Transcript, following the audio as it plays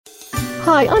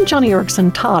Hi, I'm Johnny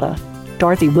Erickson Tata.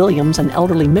 Dorothy Williams, an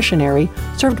elderly missionary,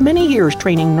 served many years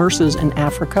training nurses in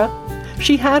Africa.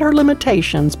 She had her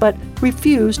limitations, but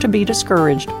refused to be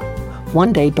discouraged.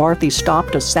 One day, Dorothy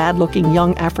stopped a sad-looking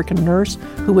young African nurse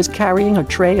who was carrying a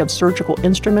tray of surgical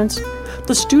instruments.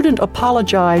 The student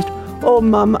apologized. "Oh,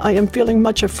 Mum, I am feeling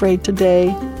much afraid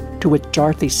today." To which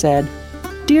Dorothy said,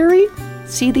 "Dearie,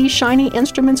 see these shiny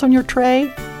instruments on your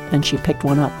tray?" And she picked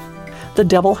one up. The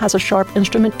devil has a sharp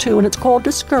instrument too, and it's called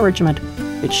discouragement.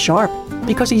 It's sharp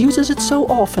because he uses it so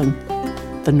often.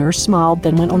 The nurse smiled,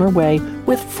 then went on her way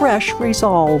with fresh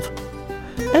resolve.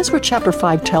 Ezra chapter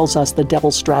 5 tells us the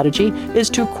devil's strategy is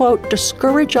to, quote,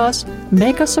 discourage us,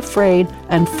 make us afraid,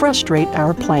 and frustrate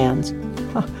our plans.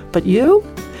 But you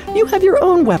have your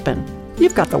own weapon.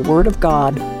 You've got the Word of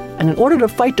God. And in order to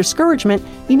fight discouragement,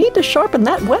 you need to sharpen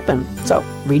that weapon. So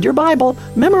read your Bible,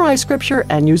 memorize Scripture,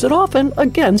 and use it often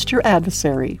against your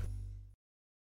adversary.